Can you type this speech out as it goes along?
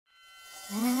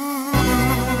Hi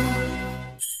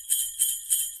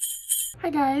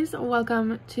guys,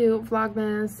 welcome to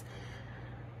vlogmas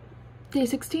day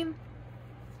 16.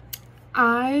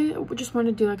 I just want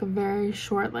to do like a very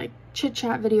short like chit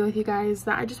chat video with you guys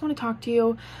that I just want to talk to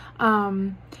you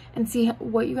and see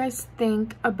what you guys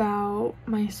think about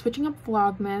my switching up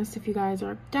vlogmas, if you guys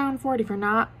are down for it. If you're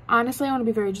not, honestly I want to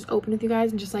be very just open with you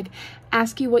guys and just like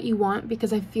ask you what you want,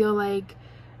 because I feel like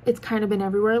it's kind of been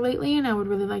everywhere lately and I would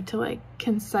really like to like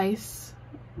concise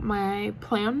my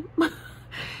plan.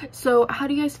 So how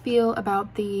do you guys feel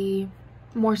about the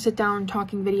more sit down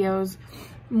talking videos,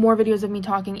 more videos of me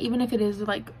talking, even if it is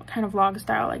like kind of vlog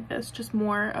style like this, just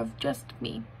more of just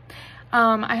me?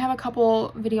 I have a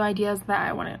couple video ideas that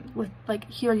I want to like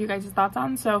hear you guys' thoughts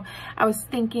on. So I was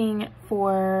thinking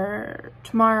for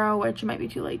tomorrow, which it might be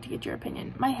too late to get your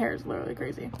opinion. My hair is literally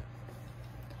crazy.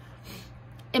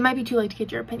 It might be too late to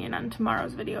get your opinion on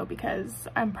tomorrow's video because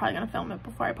I'm probably gonna film it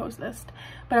before I post this.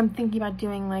 But I'm thinking about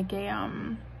doing like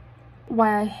a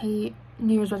why I hate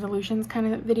New Year's resolutions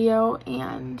kind of video,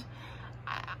 and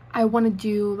I want to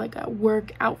do like a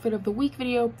work outfit of the week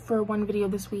video for one video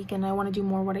this week, and I want to do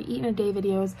more what I eat in a day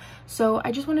videos. So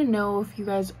I just want to know if you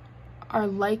guys are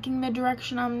liking the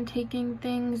direction I'm taking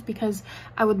things, because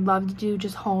I would love to do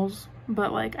just hauls,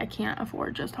 but like I can't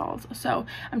afford just hauls. So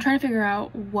I'm trying to figure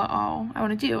out what all I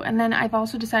want to do. And then I've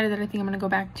also decided that I think I'm going to go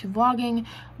back to vlogging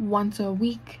once a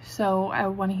week. So I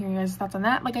want to hear you guys' thoughts on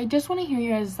that. Like I just want to hear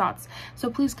you guys' thoughts. So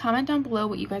please comment down below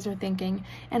what you guys are thinking.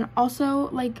 And also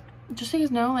like, just so you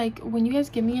guys know, like when you guys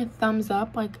give me a thumbs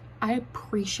up, like I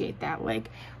appreciate that. Like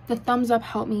the thumbs up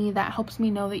help me, that helps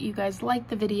me know that you guys like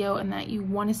the video and that you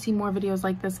want to see more videos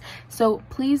like this. So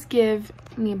please give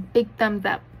me a big thumbs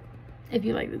up if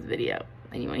you like this video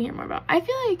and you want to hear more about it. I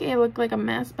feel like I look like a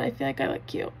mess, but I feel like I look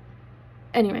cute.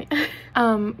 Anyway,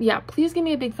 yeah, please give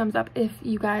me a big thumbs up if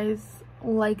you guys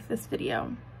like this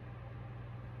video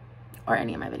or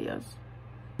any of my videos.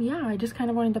 Yeah, I just kind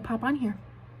of wanted to pop on here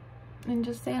and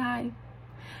just say hi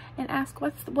and ask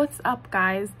what's up,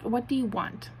 guys. What do you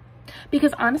want?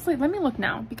 Because honestly, let me look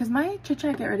now, because my chit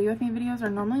chat get ready with me videos are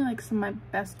normally like some of my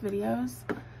best videos,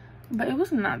 but it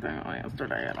was not doing well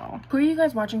yesterday at all. Who are you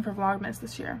guys watching for vlogmas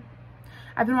this year?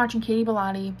 I've been watching Katie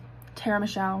Bellotti, Tara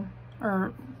Michelle,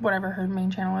 or whatever her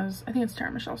main channel is. I think it's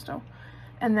Tara Michelle still,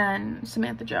 and then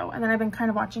Samantha Joe, and then I've been kind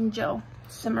of watching Jill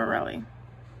Cimarelli,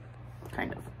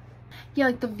 kind of. Yeah,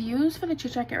 like the views for the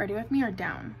chit chat get ready with me are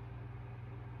down,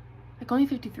 like only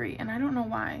 53, and I don't know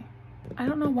why. I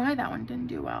don't know why that one didn't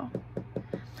do well.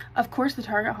 Of course the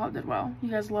Target haul did well.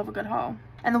 You guys love a good haul.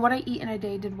 And the what I eat in a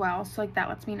day did well, so like that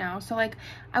lets me know. So like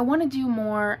I want to do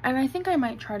more, and I think I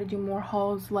might try to do more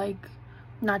hauls, like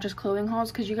not just clothing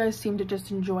hauls, because you guys seem to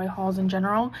just enjoy hauls in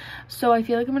general. So I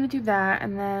feel like I'm gonna do that,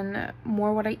 and then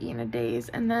more what I eat in a days.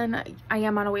 And then I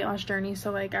am on a weight loss journey,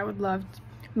 so like I would love to,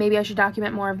 maybe I should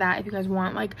document more of that if you guys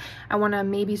want. Like I want to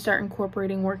maybe start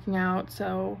incorporating working out,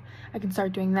 so I can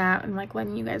start doing that and like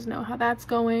letting you guys know how that's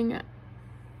going.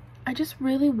 I just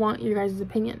really want your guys'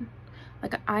 opinion.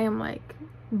 Like I am like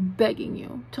begging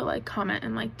you to like comment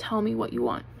and like tell me what you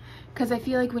want, because I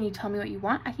feel like when you tell me what you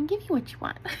want, I can give you what you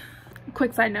want.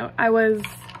 Quick side note, you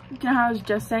know how I was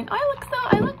just saying, oh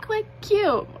I look like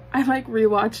cute. I like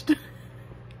rewatched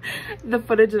the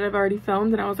footage that I've already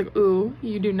filmed, and I was like, ooh,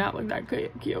 you do not look that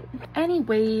cute.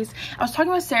 Anyways, I was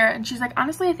talking with Sarah, and she's like,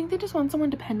 honestly I think they just want someone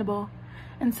dependable,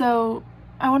 and so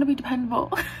I want to be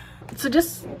dependable. So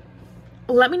just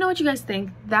let me know what you guys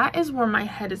think. That is where my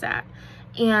head is at.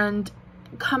 And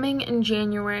coming in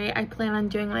January, I plan on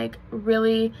doing like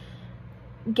really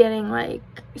getting like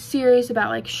serious about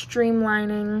like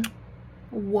streamlining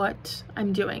what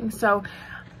I'm doing. So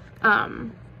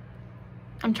I'm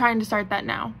trying to start that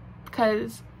now,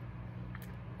 because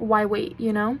why wait,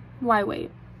 you know? Why wait?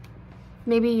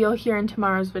 Maybe you'll hear in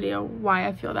tomorrow's video why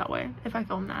I feel that way if I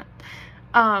film that.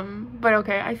 But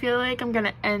okay, I feel like I'm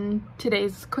gonna end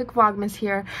today's quick vlogmas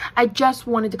here. I just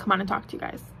wanted to come on and talk to you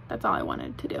guys. That's all I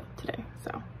wanted to do today.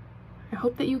 So I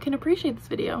hope that you can appreciate this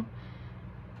video,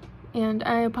 and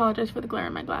I apologize for the glare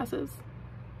in my glasses,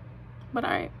 but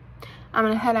all right, I'm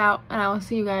gonna head out and I will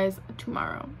see you guys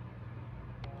tomorrow.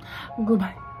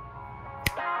 Goodbye.